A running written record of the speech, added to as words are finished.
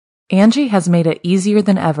Angie has made it easier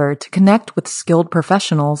than ever to connect with skilled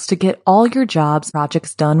professionals to get all your jobs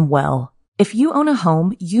projects done well. If you own a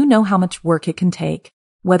home, you know how much work it can take,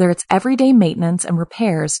 whether it's everyday maintenance and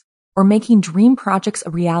repairs or making dream projects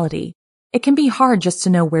a reality. It can be hard just to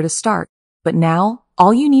know where to start, but now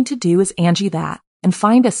all you need to do is Angie that and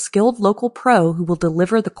find a skilled local pro who will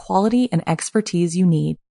deliver the quality and expertise you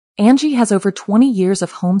need. Angie has over 20 years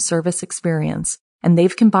of home service experience, and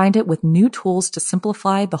they've combined it with new tools to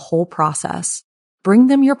simplify the whole process. Bring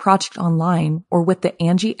them your project online or with the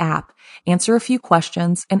Angie app, answer a few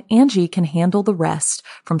questions, and Angie can handle the rest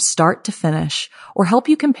from start to finish or help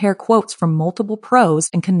you compare quotes from multiple pros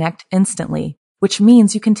and connect instantly, which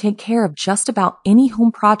means you can take care of just about any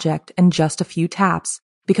home project in just a few taps.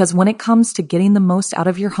 Because when it comes to getting the most out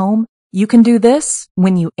of your home, you can do this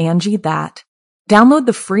when you Angie that. Download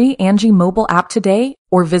the free Angie mobile app today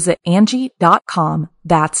or visit Angie.com.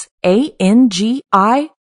 That's ANGI.com.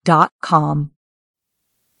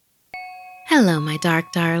 Hello, my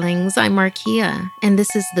dark darlings. I'm Markia, and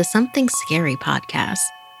this is the Something Scary podcast.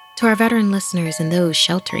 To our veteran listeners and those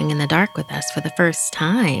sheltering in the dark with us for the first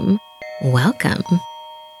time, welcome.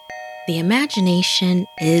 The imagination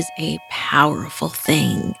is a powerful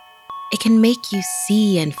thing. It can make you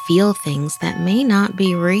see and feel things that may not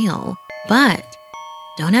be real, but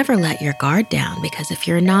don't ever let your guard down, because if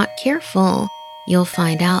you're not careful, you'll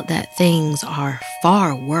find out that things are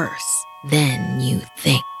far worse than you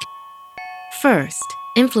think. First,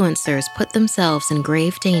 influencers put themselves in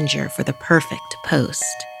grave danger for the perfect post.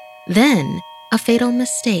 Then, a fatal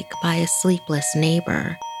mistake by a sleepless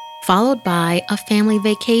neighbor, followed by a family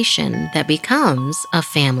vacation that becomes a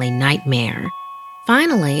family nightmare.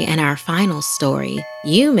 Finally, in our final story,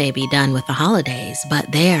 you may be done with the holidays,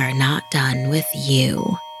 but they're not done with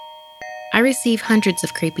you. I receive hundreds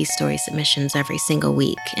of creepy story submissions every single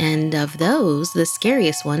week, and of those, the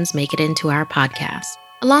scariest ones make it into our podcast,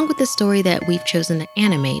 along with the story that we've chosen to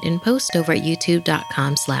animate and post over at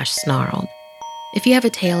youtube.com/snarled. If you have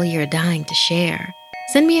a tale you're dying to share,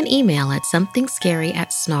 send me an email at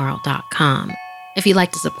somethingscary@snarl.com. If you'd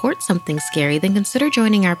like to support Something Scary, then consider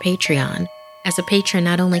joining our Patreon. As a patron,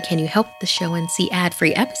 not only can you help the show and see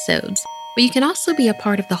ad-free episodes, but you can also be a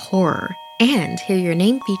part of the horror and hear your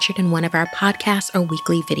name featured in one of our podcasts or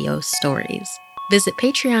weekly video stories. Visit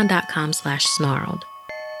patreon.com/snarled.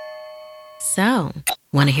 So,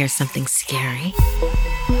 want to hear something scary?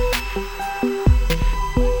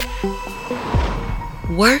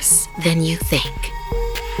 Worse than you think.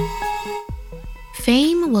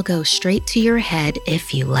 Fame will go straight to your head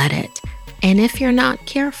if you let it. And if you're not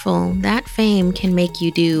careful, that fame can make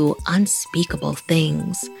you do unspeakable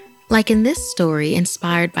things. Like in this story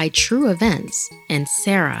inspired by true events in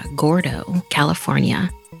Cerro Gordo, California.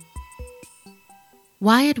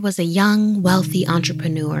 Wyatt was a young, wealthy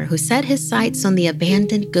entrepreneur who set his sights on the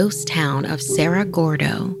abandoned ghost town of Cerro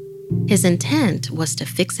Gordo. His intent was to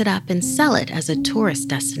fix it up and sell it as a tourist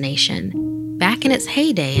destination. Back in its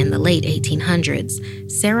heyday in the late 1800s,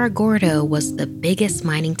 Cerro Gordo was the biggest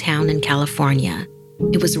mining town in California.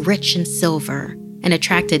 It was rich in silver and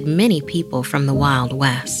attracted many people from the Wild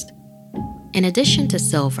West. In addition to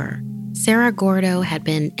silver, Cerro Gordo had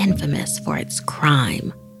been infamous for its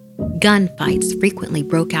crime. Gunfights frequently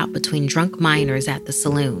broke out between drunk miners at the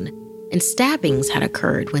saloon, and stabbings had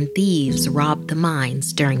occurred when thieves robbed the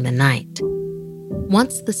mines during the night.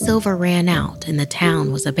 Once the silver ran out and the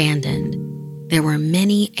town was abandoned, there were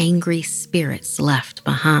many angry spirits left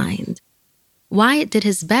behind. Wyatt did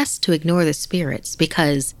his best to ignore the spirits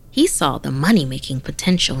because he saw the money-making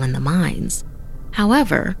potential in the mines.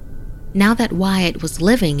 However, now that Wyatt was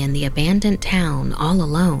living in the abandoned town all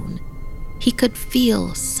alone, he could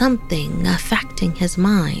feel something affecting his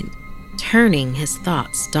mind, turning his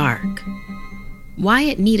thoughts dark.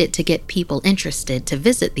 Wyatt needed to get people interested to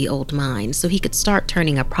visit the old mine so he could start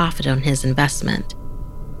turning a profit on his investment.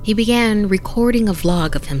 He began recording a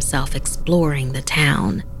vlog of himself exploring the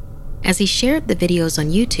town. As he shared the videos on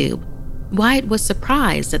YouTube, Wyatt was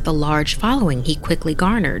surprised at the large following he quickly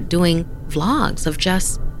garnered, doing vlogs of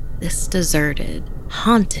just this deserted,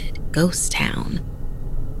 haunted ghost town.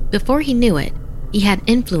 Before he knew it, he had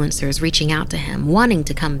influencers reaching out to him, wanting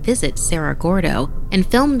to come visit Cerro Gordo and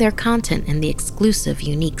film their content in the exclusive,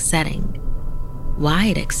 unique setting.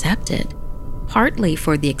 Wyatt accepted, partly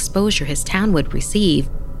for the exposure his town would receive,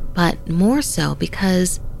 but more so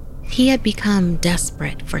because he had become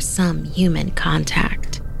desperate for some human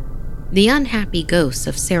contact. The unhappy ghosts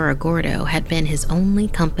of Cerro Gordo had been his only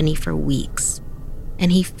company for weeks,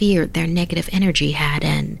 and he feared their negative energy had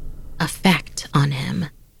an effect on him.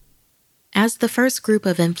 As the first group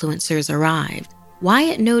of influencers arrived,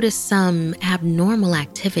 Wyatt noticed some abnormal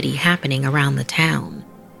activity happening around the town.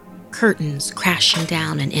 Curtains crashing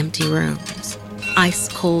down in empty rooms,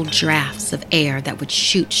 ice-cold drafts of air that would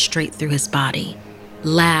shoot straight through his body,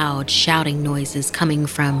 loud shouting noises coming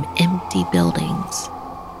from empty buildings.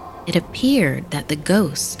 It appeared that the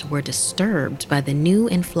ghosts were disturbed by the new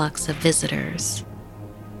influx of visitors.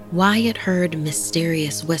 Wyatt heard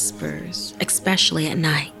mysterious whispers, especially at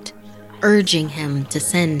night, urging him to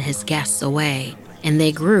send his guests away, and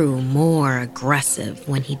they grew more aggressive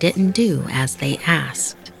when he didn't do as they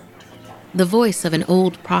asked. The voice of an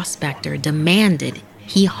old prospector demanded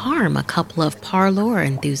he harm a couple of parlour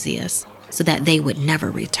enthusiasts so that they would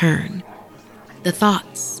never return. The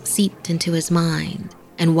thoughts seeped into his mind,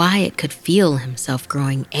 and Wyatt could feel himself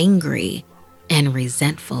growing angry and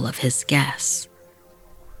resentful of his guests.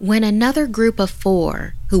 When another group of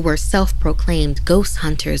 4, who were self-proclaimed ghost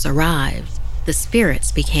hunters, arrived, the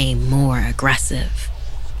spirits became more aggressive.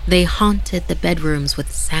 They haunted the bedrooms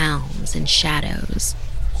with sounds and shadows.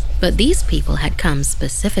 But these people had come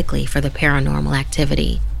specifically for the paranormal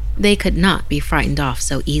activity. They could not be frightened off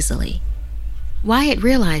so easily. Wyatt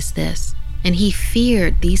realized this, and he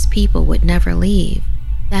feared these people would never leave,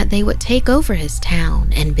 that they would take over his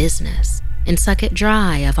town and business and suck it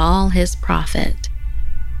dry of all his profit.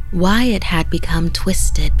 Wyatt had become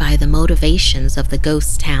twisted by the motivations of the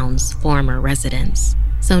ghost town's former residents.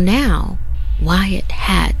 So now, Wyatt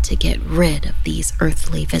had to get rid of these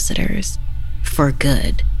earthly visitors for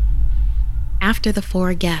good. After the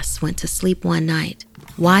 4 guests went to sleep one night,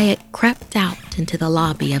 Wyatt crept out into the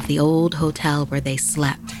lobby of the old hotel where they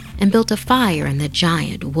slept and built a fire in the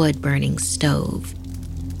giant wood-burning stove.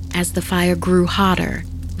 As the fire grew hotter,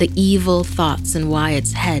 the evil thoughts in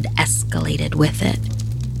Wyatt's head escalated with it.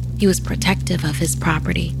 He was protective of his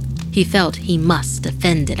property. He felt he must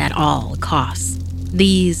defend it at all costs.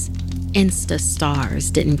 These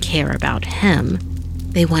Insta-stars didn't care about him.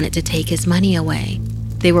 They wanted to take his money away.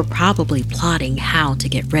 They were probably plotting how to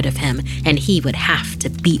get rid of him, and he would have to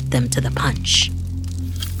beat them to the punch.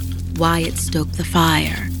 Wyatt stoked the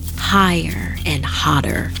fire, higher and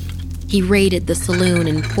hotter. He raided the saloon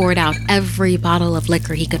and poured out every bottle of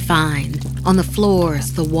liquor he could find, on the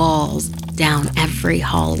floors, the walls, down every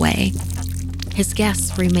hallway. His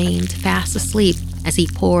guests remained fast asleep as he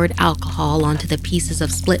poured alcohol onto the pieces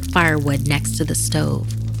of split firewood next to the stove,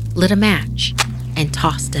 lit a match, and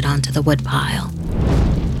tossed it onto the woodpile.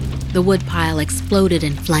 The woodpile exploded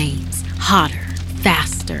in flames, hotter,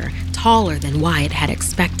 faster, taller than Wyatt had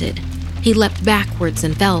expected. He leapt backwards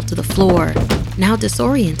and fell to the floor. Now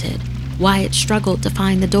disoriented, Wyatt struggled to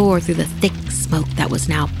find the door through the thick smoke that was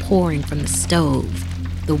now pouring from the stove,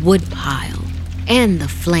 the woodpile, and the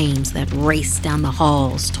flames that raced down the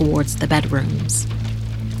halls towards the bedrooms.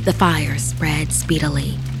 The fire spread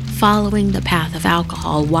speedily, following the path of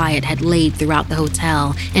alcohol Wyatt had laid throughout the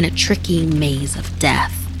hotel in a tricky maze of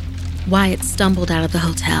death. Wyatt stumbled out of the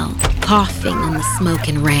hotel, coughing on the smoke,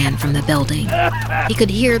 and ran from the building. He could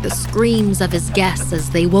hear the screams of his guests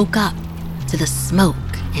as they woke up to the smoke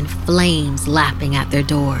and flames lapping at their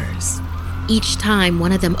doors. Each time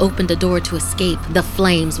one of them opened a door to escape, the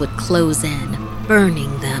flames would close in,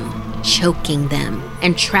 burning them, choking them,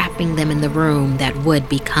 and trapping them in the room that would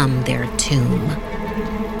become their tomb.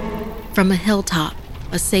 From a hilltop,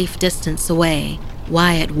 a safe distance away,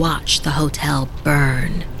 Wyatt watched the hotel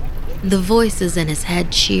burn. The voices in his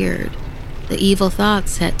head cheered. The evil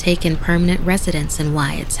thoughts had taken permanent residence in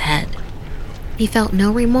Wyatt's head. He felt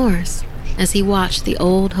no remorse as he watched the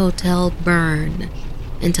old hotel burn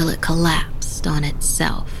until it collapsed on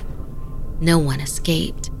itself. No one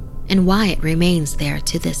escaped, and Wyatt remains there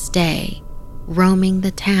to this day, roaming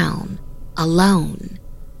the town, alone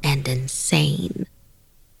and insane.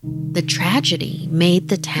 The tragedy made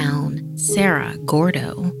the town Cerro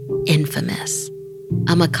Gordo infamous,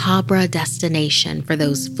 a macabre destination for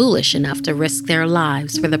those foolish enough to risk their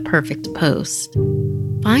lives for the perfect post.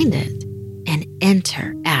 Find it and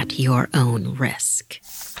enter at your own risk.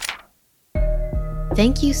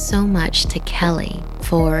 Thank you so much to Kelly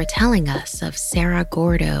for telling us of Cerro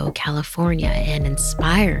Gordo, California, and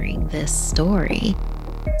inspiring this story.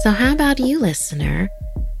 So how about you, listener?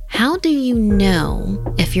 How do you know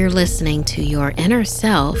if you're listening to your inner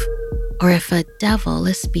self or if a devil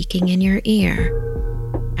is speaking in your ear?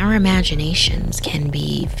 Our imaginations can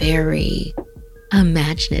be very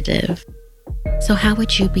imaginative. So how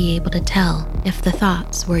would you be able to tell if the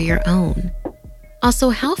thoughts were your own? Also,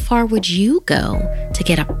 how far would you go to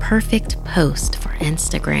get a perfect post for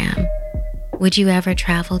Instagram? Would you ever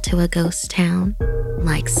travel to a ghost town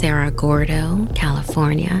like Cerro Gordo,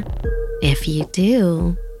 California? If you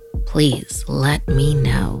do, please let me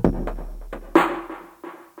know.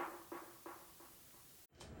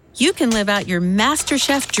 you can live out your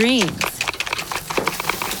MasterChef dreams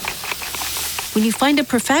when you find a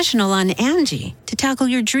professional on Angie to tackle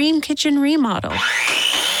your dream kitchen remodel.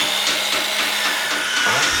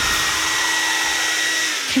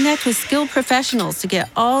 Connect with skilled professionals to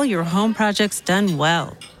get all your home projects done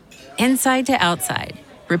well. Inside to outside,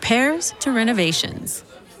 repairs to renovations.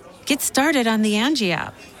 Get started on the Angie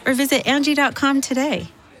app or visit Angie.com today.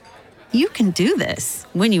 You can do this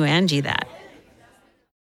when you Angie that.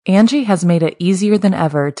 Angie has made it easier than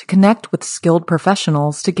ever to connect with skilled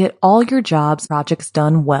professionals to get all your jobs projects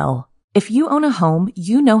done well. If you own a home,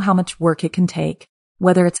 you know how much work it can take,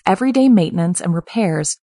 whether it's everyday maintenance and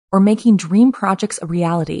repairs or making dream projects a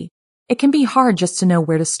reality. It can be hard just to know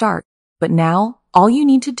where to start, but now all you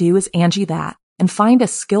need to do is Angie that and find a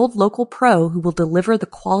skilled local pro who will deliver the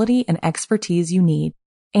quality and expertise you need.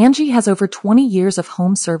 Angie has over 20 years of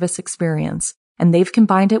home service experience, and they've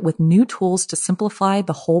combined it with new tools to simplify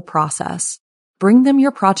the whole process. Bring them your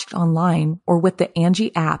project online or with the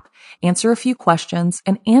Angie app, answer a few questions,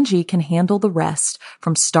 and Angie can handle the rest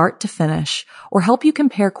from start to finish, or help you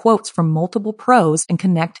compare quotes from multiple pros and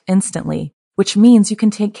connect instantly, which means you can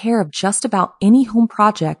take care of just about any home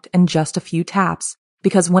project in just a few taps.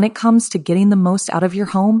 Because when it comes to getting the most out of your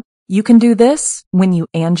home, you can do this when you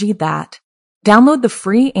Angie that. Download the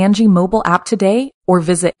free Angie mobile app today or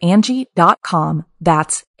visit Angie.com.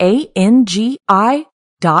 That's ANGI.com.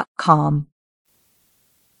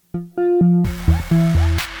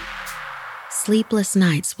 Sleepless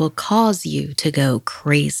nights will cause you to go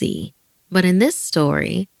crazy. But in this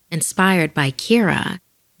story, inspired by Kira,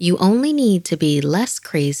 you only need to be less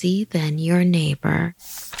crazy than your neighbor.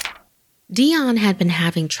 Dion had been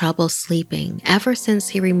having trouble sleeping ever since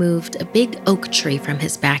he removed a big oak tree from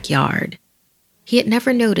his backyard. He had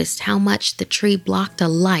never noticed how much the tree blocked a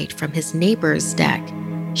light from his neighbor's deck,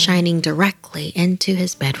 shining directly into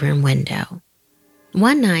his bedroom window.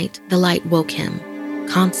 One night, the light woke him,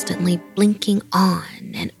 constantly blinking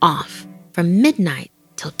on and off from midnight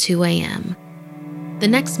till 2 a.m. The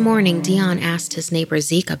next morning, Dion asked his neighbor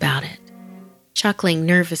Zeke about it. Chuckling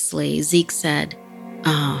nervously, Zeke said,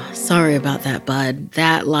 "Oh, sorry about that, bud.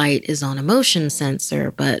 That light is on a motion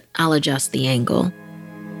sensor, but I'll adjust the angle."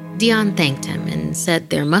 Dion thanked him and said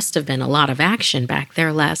there must have been a lot of action back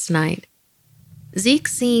there last night. Zeke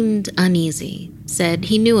seemed uneasy, said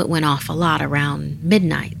he knew it went off a lot around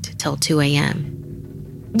midnight till 2 a.m.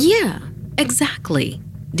 "Yeah, exactly,"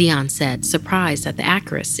 Dion said, surprised at the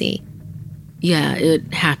accuracy. "Yeah,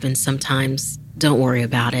 it happens sometimes. Don't worry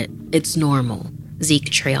about it. It's normal," Zeke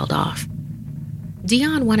trailed off.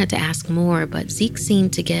 Dion wanted to ask more, but Zeke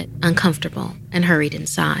seemed to get uncomfortable and hurried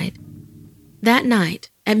inside. That night,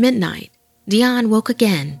 at midnight, Dion woke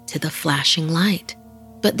again to the flashing light.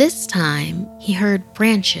 But this time, he heard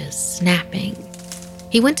branches snapping.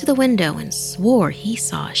 He went to the window and swore he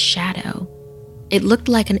saw a shadow. It looked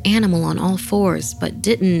like an animal on all fours, but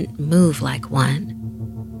didn't move like one.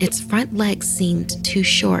 Its front legs seemed too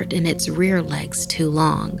short and its rear legs too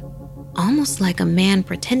long, almost like a man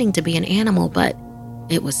pretending to be an animal, but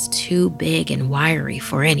it was too big and wiry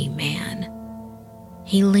for any man.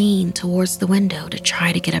 He leaned towards the window to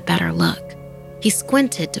try to get a better look. He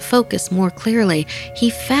squinted to focus more clearly. He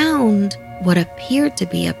found what appeared to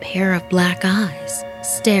be a pair of black eyes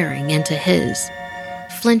staring into his.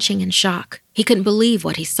 Flinching in shock, he couldn't believe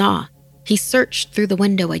what he saw. He searched through the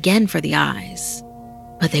window again for the eyes,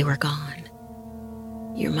 but they were gone.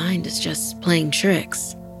 "Your mind is just playing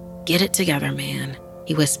tricks. Get it together, man,"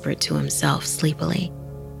 he whispered to himself sleepily.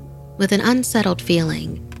 With an unsettled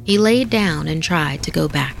feeling, he laid down and tried to go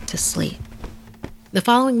back to sleep. The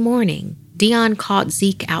following morning, Dion caught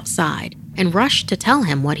Zeke outside and rushed to tell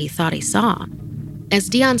him what he thought he saw. As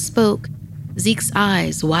Dion spoke, Zeke's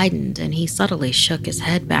eyes widened and he subtly shook his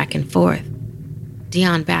head back and forth.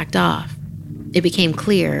 Dion backed off. It became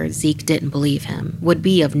clear Zeke didn't believe him, would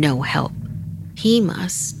be of no help. He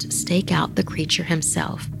must stake out the creature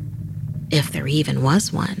himself, if there even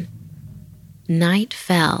was one. Night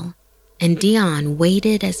fell, and Dion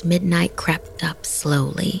waited as midnight crept up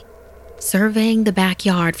slowly. Surveying the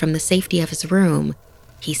backyard from the safety of his room,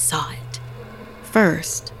 he saw it.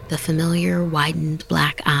 First, the familiar widened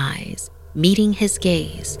black eyes, meeting his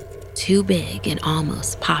gaze, too big and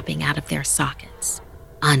almost popping out of their sockets,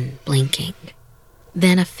 unblinking.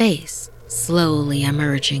 Then a face slowly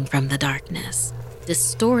emerging from the darkness,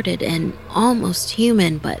 distorted and almost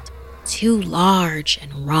human, but too large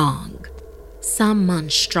and wrong. Some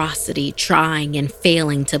monstrosity trying and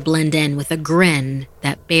failing to blend in with a grin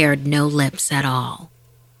that bared no lips at all.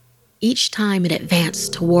 Each time it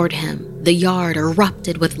advanced toward him, the yard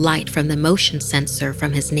erupted with light from the motion sensor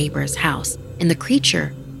from his neighbor's house, and the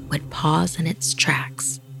creature would pause in its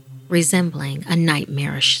tracks, resembling a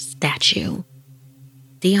nightmarish statue.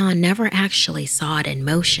 Dion never actually saw it in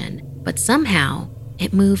motion, but somehow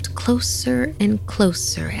it moved closer and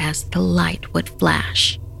closer as the light would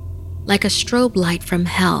flash, like a strobe light from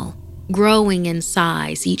hell, growing in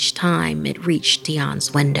size each time it reached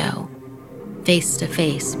Dion's window. Face to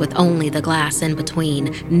face with only the glass in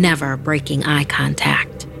between, never breaking eye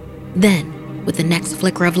contact. Then, with the next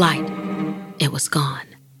flicker of light, it was gone.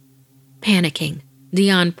 Panicking,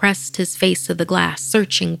 Dion pressed his face to the glass,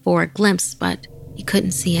 searching for a glimpse, but he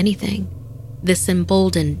couldn't see anything. This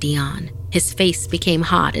emboldened Dion. His face became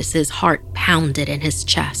hot as his heart pounded in his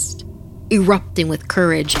chest. Erupting with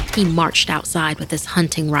courage, he marched outside with his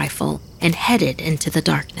hunting rifle and headed into the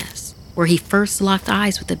darkness, where he first locked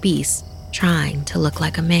eyes with the beast, trying to look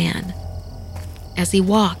like a man. As he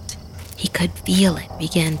walked, he could feel it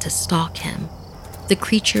begin to stalk him. The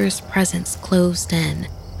creature's presence closed in,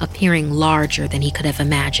 appearing larger than he could have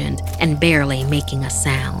imagined and barely making a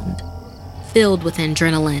sound. Filled with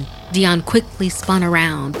adrenaline, Dion quickly spun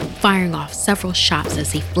around, firing off several shots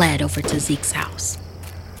as he fled over to Zeke's house.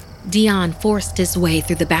 Dion forced his way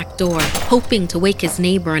through the back door, hoping to wake his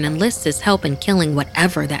neighbor and enlist his help in killing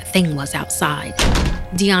whatever that thing was outside.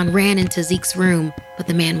 Dion ran into Zeke's room, but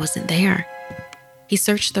the man wasn't there. He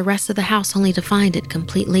searched the rest of the house only to find it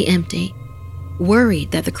completely empty.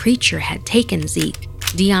 Worried that the creature had taken Zeke,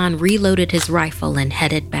 Dion reloaded his rifle and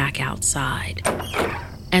headed back outside.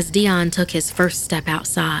 As Dion took his first step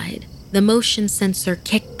outside, the motion sensor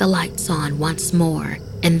kicked the lights on once more,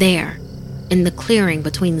 and there, in the clearing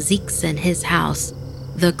between Zeke's and his house,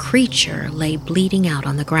 the creature lay bleeding out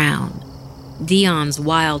on the ground. Dion's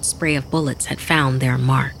wild spray of bullets had found their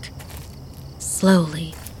mark.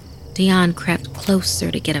 Slowly, Dion crept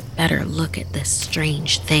closer to get a better look at this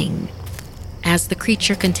strange thing. As the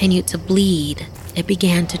creature continued to bleed, it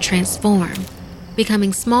began to transform,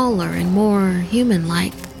 becoming smaller and more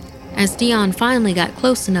human-like. As Dion finally got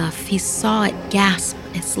close enough, he saw it gasp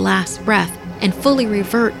its last breath and fully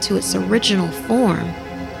revert to its original form,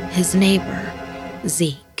 his neighbor,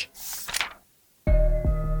 Zeke.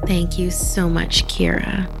 Thank you so much,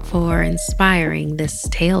 Kira, for inspiring this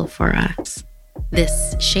tale for us,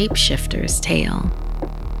 this shapeshifter's tale.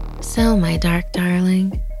 So, my dark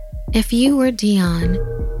darling, if you were Dion,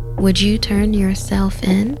 would you turn yourself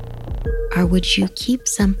in? Or would you keep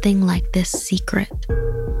something like this secret?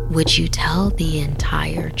 Would you tell the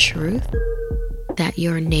entire truth? That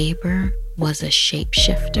your neighbor was a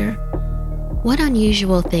shapeshifter? What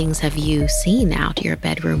unusual things have you seen out your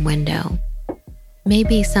bedroom window?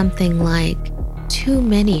 Maybe something like too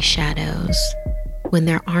many shadows when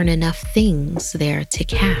there aren't enough things there to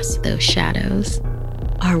cast those shadows.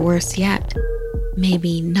 Or worse yet,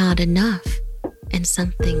 maybe not enough and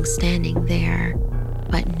something standing there,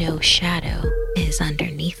 but no shadow is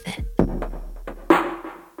underneath it.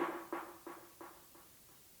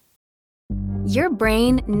 Your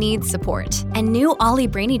brain needs support, and new Ollie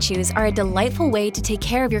Brainy Chews are a delightful way to take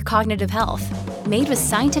care of your cognitive health. Made with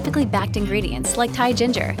scientifically backed ingredients like Thai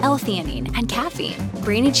ginger, L-theanine, and caffeine,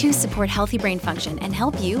 Brainy Chews support healthy brain function and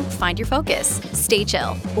help you find your focus, stay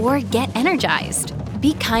chill, or get energized.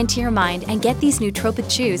 Be kind to your mind and get these nootropic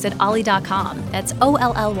chews at ollie.com. That's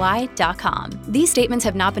OLLY.com. These statements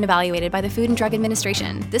have not been evaluated by the Food and Drug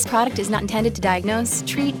Administration. This product is not intended to diagnose,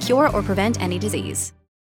 treat, cure, or prevent any disease.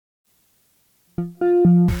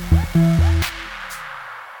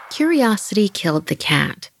 Curiosity killed the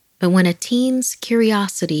cat, but when a teen's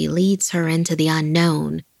curiosity leads her into the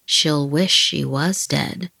unknown, she'll wish she was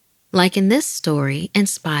dead. Like in this story,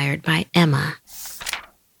 inspired by Emma.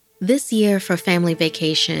 This year for family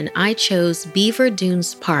vacation, I chose Beaver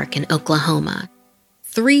Dunes Park in Oklahoma.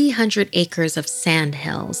 300 acres of sand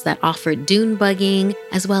hills that offered dune buggying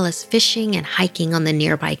as well as fishing and hiking on the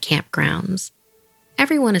nearby campgrounds.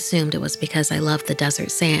 Everyone assumed it was because I loved the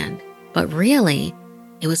desert sand, but really,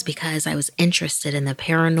 it was because I was interested in the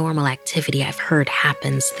paranormal activity I've heard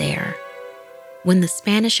happens there. When the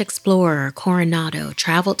Spanish explorer Coronado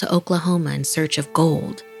traveled to Oklahoma in search of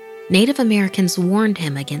gold, Native Americans warned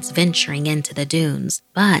him against venturing into the dunes,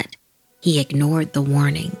 but he ignored the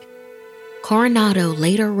warning. Coronado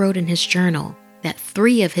later wrote in his journal that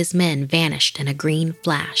 3 of his men vanished in a green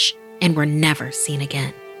flash and were never seen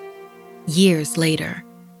again. Years later,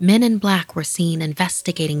 men in black were seen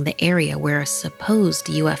investigating the area where a supposed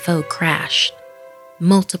UFO crashed.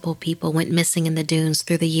 Multiple people went missing in the dunes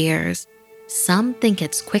through the years. Some think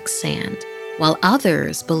it's quicksand, while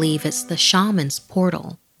others believe it's the shaman's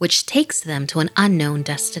portal, which takes them to an unknown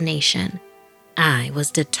destination. I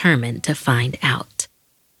was determined to find out.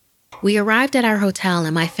 We arrived at our hotel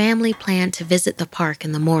and my family planned to visit the park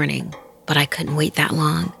in the morning, but I couldn't wait that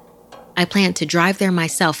long. I planned to drive there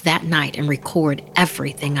myself that night and record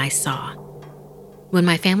everything I saw. When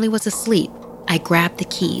my family was asleep, I grabbed the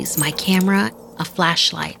keys, my camera, a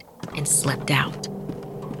flashlight, and slipped out.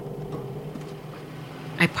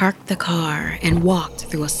 I parked the car and walked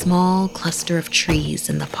through a small cluster of trees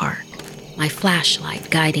in the park, my flashlight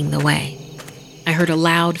guiding the way. I heard a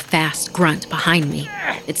loud, fast grunt behind me.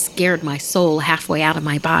 It scared my soul halfway out of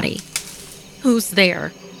my body. "Who's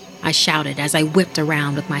there?" I shouted as I whipped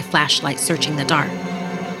around with my flashlight searching the dark.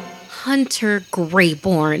 "Hunter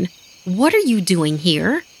Grayborn, what are you doing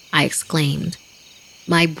here?" I exclaimed.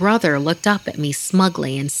 My brother looked up at me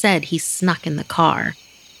smugly and said he snuck in the car.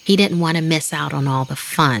 He didn't want to miss out on all the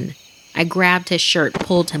fun. I grabbed his shirt,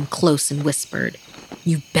 pulled him close, and whispered,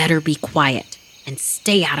 "You better be quiet and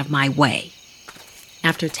stay out of my way."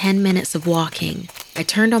 After 10 minutes of walking, I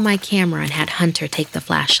turned on my camera and had Hunter take the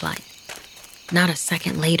flashlight. Not a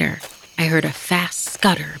second later, I heard a fast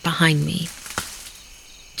scutter behind me.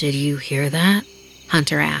 "Did you hear that?"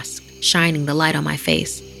 Hunter asked, shining the light on my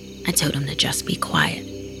face. I told him to just be quiet.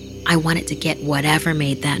 I wanted to get whatever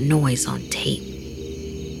made that noise on tape.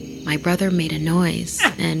 My brother made a noise,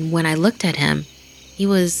 and when I looked at him, he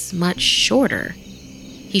was much shorter.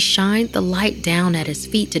 He shined the light down at his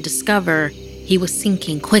feet to discover he was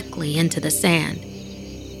sinking quickly into the sand.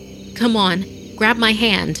 "Come on, grab my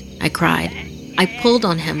hand," I cried. I pulled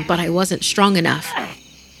on him, but I wasn't strong enough.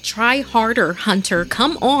 "Try harder, Hunter,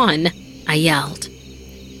 come on," I yelled.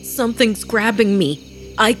 "Something's grabbing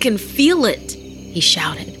me. I can feel it," he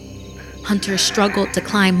shouted. Hunter struggled to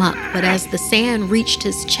climb up, but as the sand reached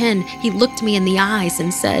his chin, he looked me in the eyes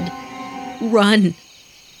and said, "Run."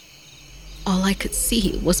 All I could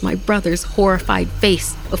see was my brother's horrified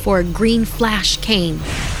face before a green flash came,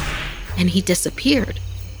 and he disappeared.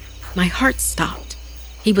 My heart stopped.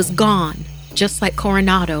 He was gone, just like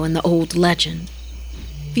Coronado in the old legend.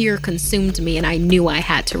 Fear consumed me, and I knew I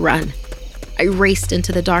had to run. I raced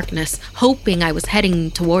into the darkness, hoping I was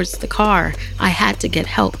heading towards the car. I had to get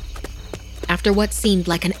help. After what seemed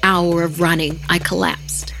like an hour of running, I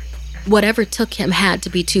collapsed. Whatever took him had to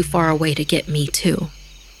be too far away to get me, too.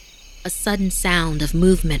 A sudden sound of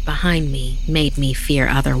movement behind me made me fear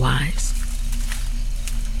otherwise.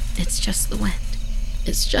 "It's just the wind.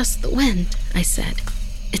 It's just the wind," I said.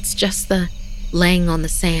 "It's just the..." Laying on the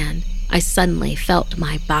sand, I suddenly felt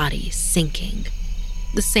my body sinking.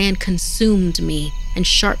 The sand consumed me, and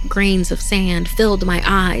sharp grains of sand filled my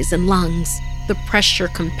eyes and lungs. The pressure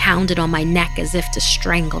compounded on my neck as if to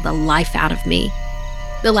strangle the life out of me.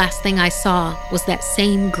 The last thing I saw was that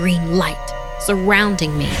same green light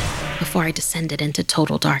surrounding me before I descended into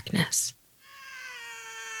total darkness.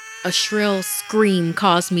 A shrill scream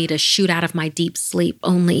caused me to shoot out of my deep sleep,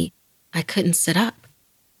 only I couldn't sit up.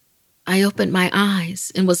 I opened my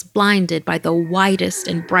eyes and was blinded by the widest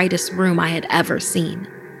and brightest room I had ever seen.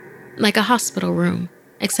 Like a hospital room,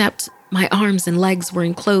 except my arms and legs were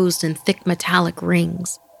enclosed in thick metallic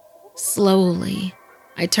rings. Slowly,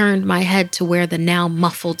 I turned my head to where the now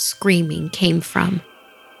muffled screaming came from.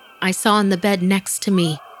 I saw in the bed next to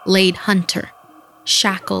me laid Hunter,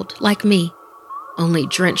 shackled like me, only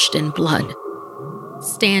drenched in blood.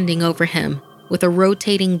 Standing over him, with a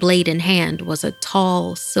rotating blade in hand, was a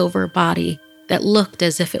tall, silver body that looked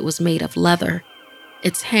as if it was made of leather.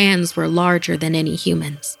 Its hands were larger than any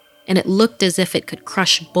human's, and it looked as if it could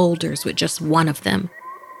crush boulders with just one of them.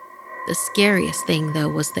 The scariest thing, though,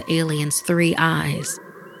 was the alien's 3 eyes.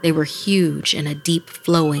 They were huge and a deep,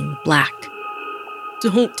 flowing black.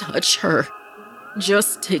 "Don't touch her.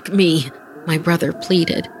 Just take me," my brother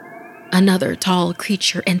pleaded. Another tall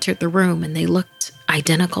creature entered the room, and they looked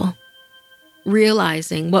identical.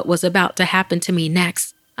 Realizing what was about to happen to me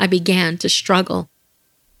next, I began to struggle.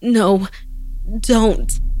 "No,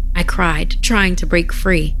 don't," I cried, trying to break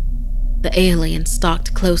free. The alien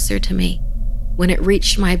stalked closer to me. When it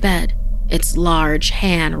reached my bed, its large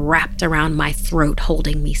hand wrapped around my throat,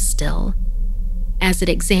 holding me still. As it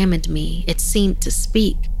examined me, it seemed to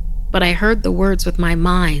speak, but I heard the words with my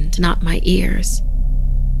mind, not my ears.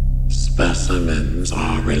 "Specimens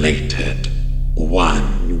are related.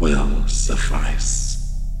 One will suffice,"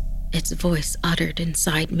 its voice uttered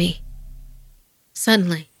inside me.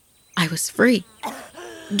 Suddenly, I was free.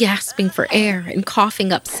 Gasping for air and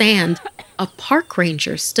coughing up sand, a park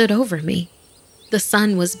ranger stood over me. The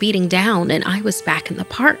sun was beating down, and I was back in the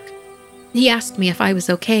park. He asked me if I was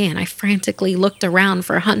okay, and I frantically looked around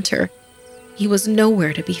for Hunter. He was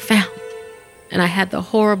nowhere to be found, and I had the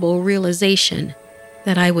horrible realization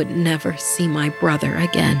that I would never see my brother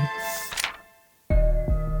again.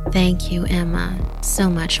 Thank you, Emma, so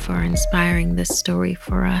much for inspiring this story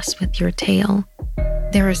for us with your tale.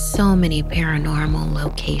 There are so many paranormal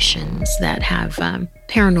locations that have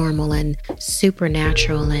paranormal and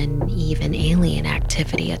supernatural and even alien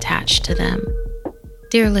activity attached to them.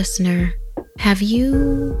 Dear listener, have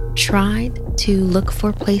you tried to look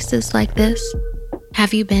for places like this?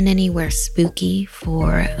 Have you been anywhere spooky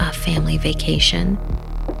for a family vacation?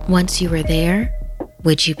 Once you were there,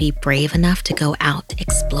 would you be brave enough to go out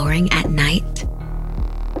exploring at night?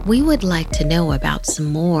 We would like to know about some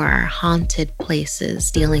more haunted places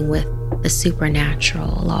dealing with the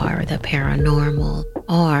supernatural or the paranormal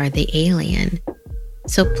or the alien.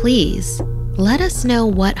 So please, let us know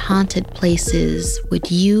what haunted places would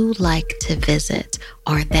you like to visit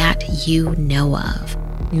or that you know of.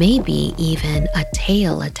 Maybe even a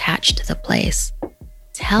tale attached to the place.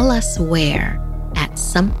 Tell us where at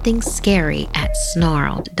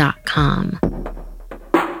somethingscary@snarled.com.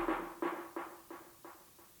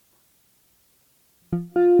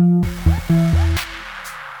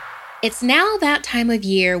 It's now that time of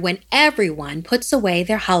year when everyone puts away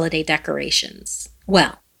their holiday decorations.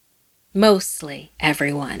 Well, mostly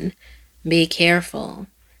everyone. Be careful.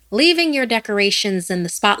 Leaving your decorations in the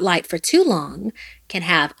spotlight for too long can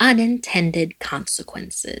have unintended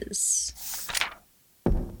consequences.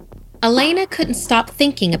 Elena couldn't stop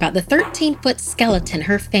thinking about the 13-foot skeleton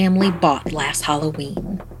her family bought last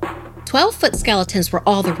Halloween. 12-foot skeletons were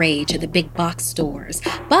all the rage at the big box stores,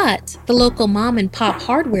 but the local mom-and-pop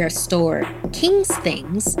hardware store, King's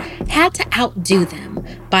Things, had to outdo them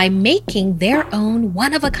by making their own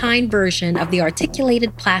one-of-a-kind version of the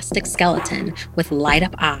articulated plastic skeleton with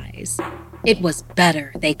light-up eyes. It was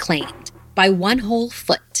better, they claimed, by one whole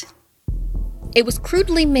foot. It was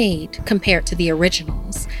crudely made compared to the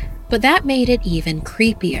originals, but that made it even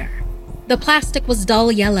creepier. The plastic was dull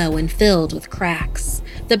yellow and filled with cracks.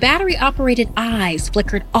 The battery-operated eyes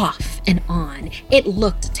flickered off and on. It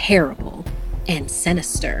looked terrible and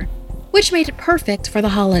sinister, which made it perfect for the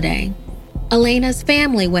holiday. Elena's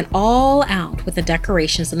family went all out with the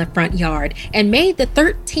decorations in the front yard and made the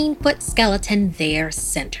 13-foot skeleton their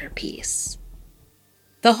centerpiece.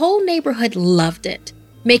 The whole neighborhood loved it,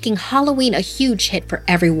 making Halloween a huge hit for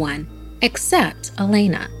everyone, except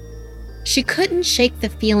Elena. She couldn't shake the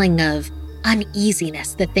feeling of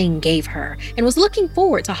uneasiness the thing gave her and was looking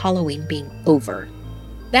forward to Halloween being over.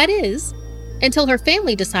 That is, until her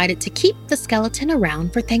family decided to keep the skeleton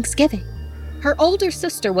around for Thanksgiving. Her older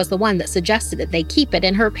sister was the one that suggested that they keep it,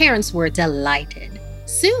 and her parents were delighted.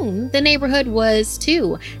 Soon, the neighborhood was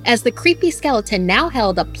too, as the creepy skeleton now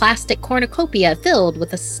held a plastic cornucopia filled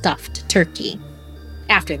with a stuffed turkey.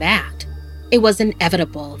 After that, it was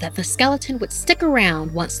inevitable that the skeleton would stick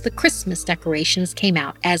around once the Christmas decorations came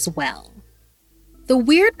out as well. The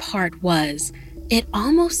weird part was, it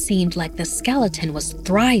almost seemed like the skeleton was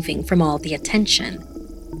thriving from all the attention.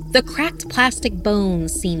 The cracked plastic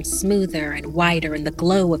bones seemed smoother and wider, and the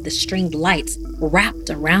glow of the stringed lights wrapped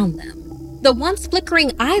around them. The once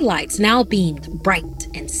flickering eye lights now beamed bright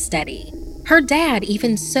and steady. Her dad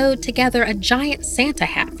even sewed together a giant Santa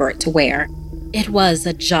hat for it to wear. It was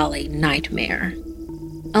a jolly nightmare.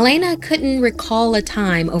 Elena couldn't recall a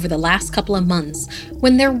time over the last couple of months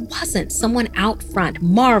when there wasn't someone out front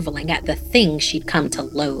marveling at the thing she'd come to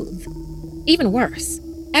loathe. Even worse,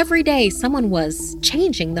 every day someone was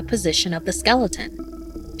changing the position of the skeleton.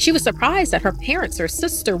 She was surprised that her parents or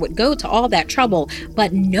sister would go to all that trouble,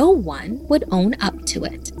 but no one would own up to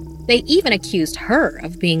it. They even accused her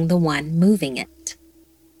of being the one moving it.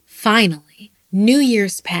 Finally, New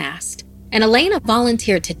Year's passed, and Elena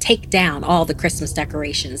volunteered to take down all the Christmas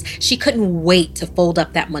decorations. She couldn't wait to fold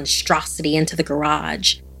up that monstrosity into the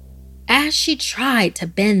garage. As she tried to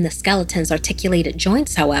bend the skeleton's articulated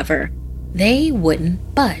joints, however, they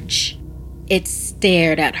wouldn't budge. It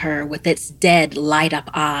stared at her with its dead light-up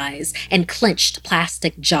eyes and clenched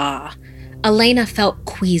plastic jaw. Elena felt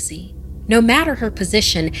queasy. No matter her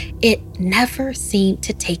position, it never seemed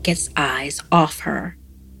to take its eyes off her.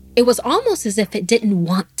 It was almost as if it didn't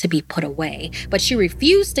want to be put away, but she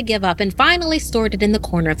refused to give up and finally stored it in the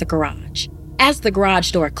corner of the garage. As the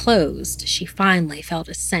garage door closed, she finally felt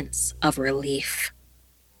a sense of relief.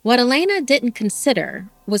 What Elena didn't consider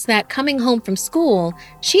was that coming home from school,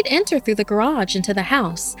 she'd enter through the garage into the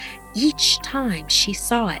house. Each time she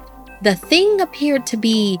saw it, the thing appeared to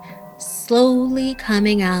be slowly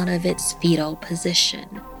coming out of its fetal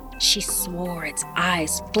position. She swore its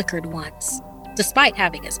eyes flickered once, despite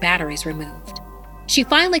having its batteries removed. She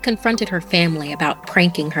finally confronted her family about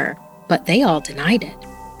pranking her, but they all denied it.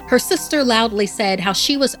 Her sister loudly said how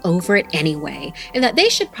she was over it anyway, and that they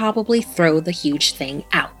should probably throw the huge thing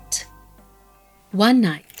out. One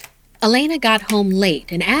night, Elena got home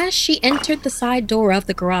late, and as she entered the side door of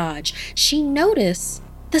the garage, she noticed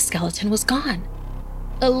the skeleton was gone.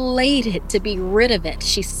 Elated to be rid of it,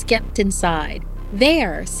 she skipped inside.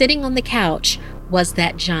 There, sitting on the couch, was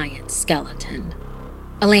that giant skeleton.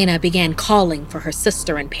 Elena began calling for her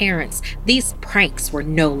sister and parents. These pranks were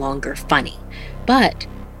no longer funny, but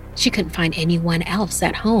she couldn't find anyone else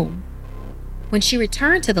at home. When she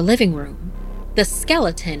returned to the living room, the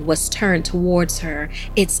skeleton was turned towards her,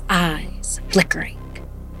 its eyes flickering.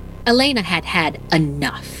 Elena had had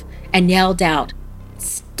enough and yelled out,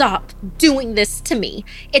 "Stop doing this to me.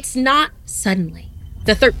 It's not..." Suddenly,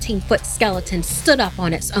 the 13-foot skeleton stood up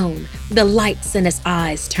on its own. The lights in its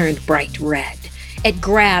eyes turned bright red. It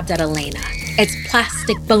grabbed at Elena. Its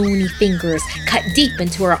plastic bony fingers cut deep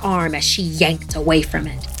into her arm as she yanked away from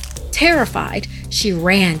it. Terrified, she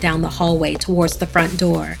ran down the hallway towards the front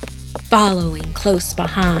door. Following close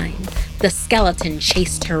behind, the skeleton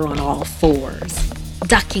chased her on all fours,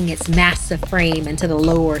 ducking its massive frame into the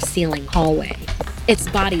lower ceiling hallway. Its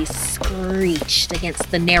body screeched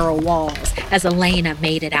against the narrow walls as Elena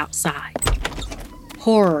made it outside.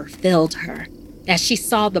 Horror filled her as she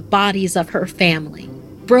saw the bodies of her family,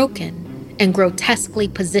 broken and grotesquely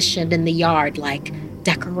positioned in the yard like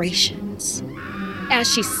decorations.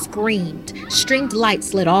 As she screamed, stringed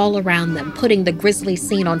lights lit all around them, putting the grisly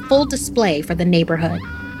scene on full display for the neighborhood.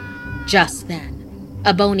 Just then,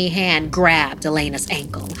 a bony hand grabbed Elena's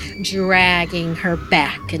ankle, dragging her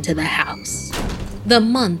back into the house. The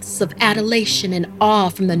months of adulation and awe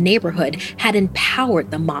from the neighborhood had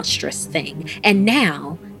empowered the monstrous thing, and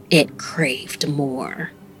now it craved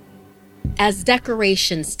more. As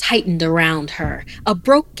decorations tightened around her, a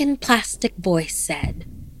broken plastic voice said,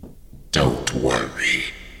 "Don't worry.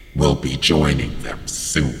 We'll be joining them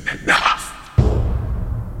soon enough."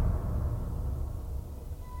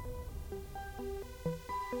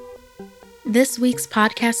 This week's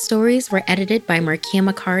podcast stories were edited by Markia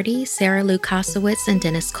McCarty, Sarah Lukasiewicz, and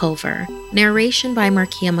Dennis Culver. Narration by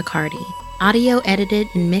Markia McCarty. Audio edited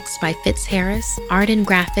and mixed by Fitz Harris. Art and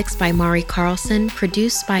graphics by Mari Carlson.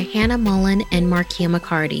 Produced by Hannah Mullen and Markia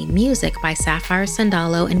McCarty. Music by Sapphire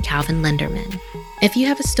Sandalo and Calvin Linderman. If you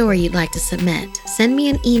have a story you'd like to submit, send me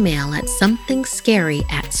an email at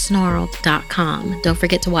somethingscary@snarled.com. Don't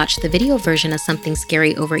forget to watch the video version of Something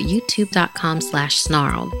Scary over at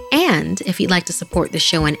youtube.com/snarled. And if you'd like to support the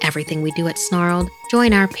show and everything we do at Snarled,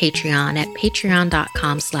 join our Patreon at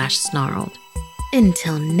patreon.com/snarled.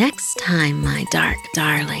 Until next time, my dark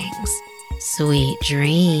darlings, sweet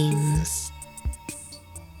dreams.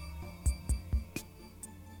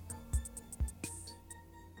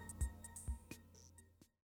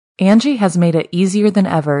 Angie has made it easier than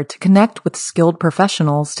ever to connect with skilled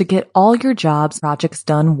professionals to get all your jobs projects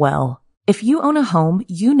done well. If you own a home,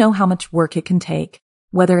 you know how much work it can take,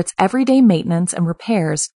 whether it's everyday maintenance and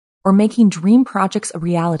repairs or making dream projects a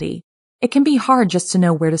reality. It can be hard just to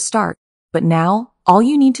know where to start, but now all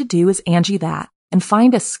you need to do is Angie that and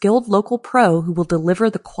find a skilled local pro who will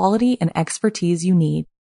deliver the quality and expertise you need.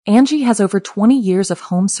 Angie has over 20 years of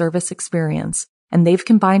home service experience, and they've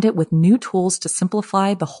combined it with new tools to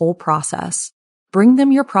simplify the whole process. Bring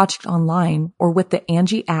them your project online or with the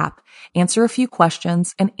Angie app, answer a few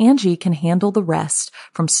questions, and Angie can handle the rest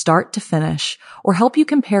from start to finish, or help you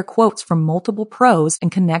compare quotes from multiple pros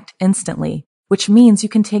and connect instantly, which means you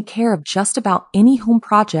can take care of just about any home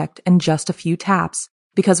project in just a few taps.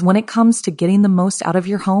 Because when it comes to getting the most out of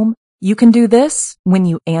your home, you can do this when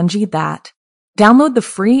you Angie that. Download the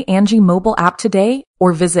free Angie mobile app today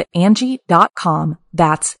or visit Angie.com.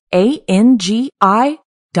 That's ANGI.com.